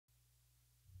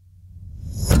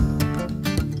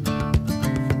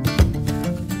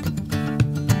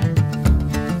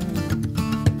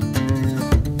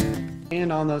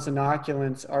expand on those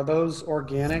inoculants, are those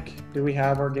organic? Do we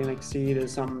have organic seed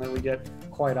is something that we get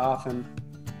quite often?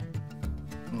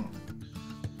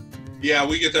 Yeah,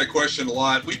 we get that question a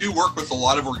lot. We do work with a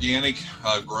lot of organic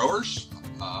growers.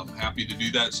 Happy to do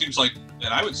that. It seems like,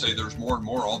 and I would say there's more and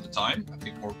more all the time. I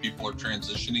think more people are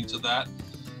transitioning to that.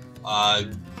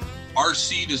 Our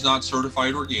seed is not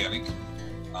certified organic.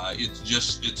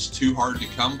 It's too hard to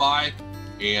come by.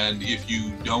 And if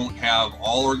you don't have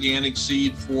all organic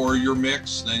seed for your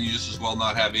mix, then you just as well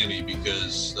not have any,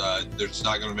 because it's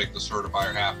not going to make the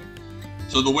certifier happy.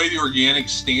 So the way the Organic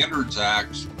Standards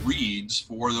Act reads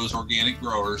for those organic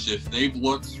growers, if they've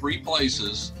looked 3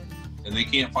 places and they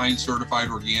can't find certified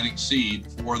organic seed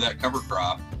for that cover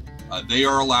crop, they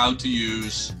are allowed to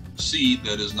use seed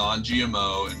that is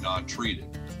non-GMO and non-treated.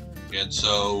 And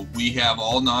so we have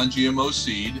all non-GMO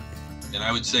seed, and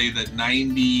I would say that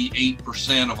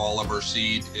 98% of all of our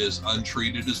seed is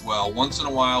untreated as well. Once in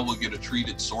a while, we'll get a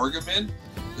treated sorghum in,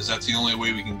 because that's the only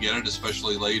way we can get it,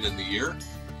 especially late in the year.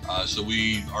 So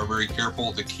we are very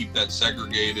careful to keep that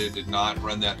segregated and not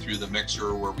run that through the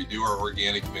mixer where we do our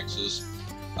organic mixes.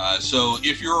 So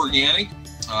if you're organic,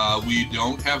 we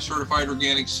don't have certified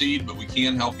organic seed, but we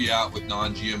can help you out with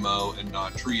non-GMO and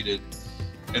non-treated.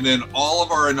 And then all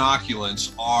of our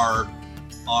inoculants are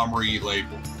OMRI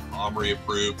labeled, OMRI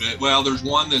approved. Well, there's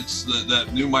one that's that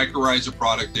new mycorrhiza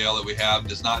product, Dale, that we have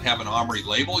does not have an OMRI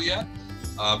label yet,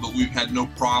 but we've had no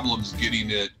problems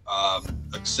getting it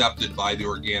accepted by the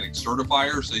organic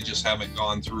certifiers. They just haven't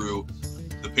gone through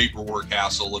the paperwork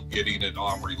hassle of getting it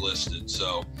OMRI listed.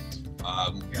 So,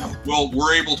 well,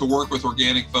 we're able to work with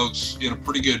organic folks in a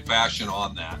pretty good fashion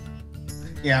on that.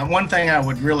 Yeah, one thing I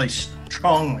would really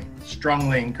strongly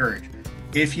encourage,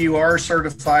 if you are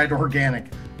certified organic,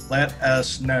 let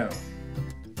us know.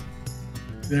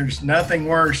 There's nothing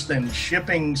worse than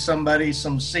shipping somebody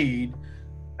some seed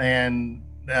and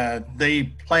they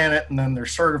plant it and then their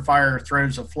certifier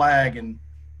throws a flag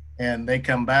and they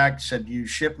come back and said, you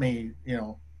shipped me,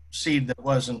 seed that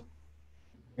wasn't,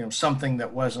 something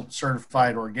that wasn't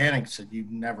certified organic. Said,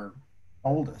 you've never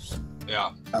told us.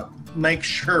 Yeah. Make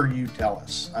sure you tell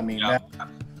us. I mean, yeah.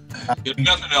 If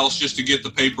nothing else, just to get the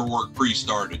paperwork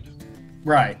pre-started.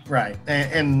 Right.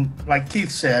 And like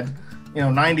Keith said,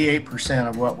 98%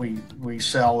 of what we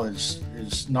sell is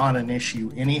not an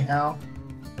issue anyhow.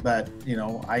 But,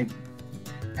 I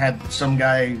had some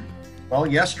guy,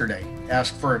 yesterday,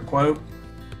 ask for a quote,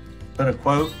 put a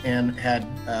quote, and had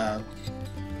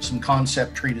some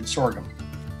concept treated sorghum.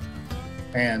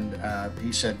 And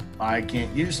he said, I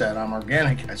can't use that. I'm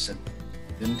organic. I said,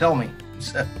 didn't tell me. He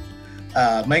said,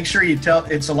 make sure you tell.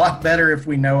 It's a lot better if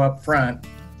we know up front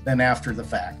than after the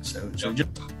fact. So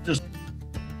just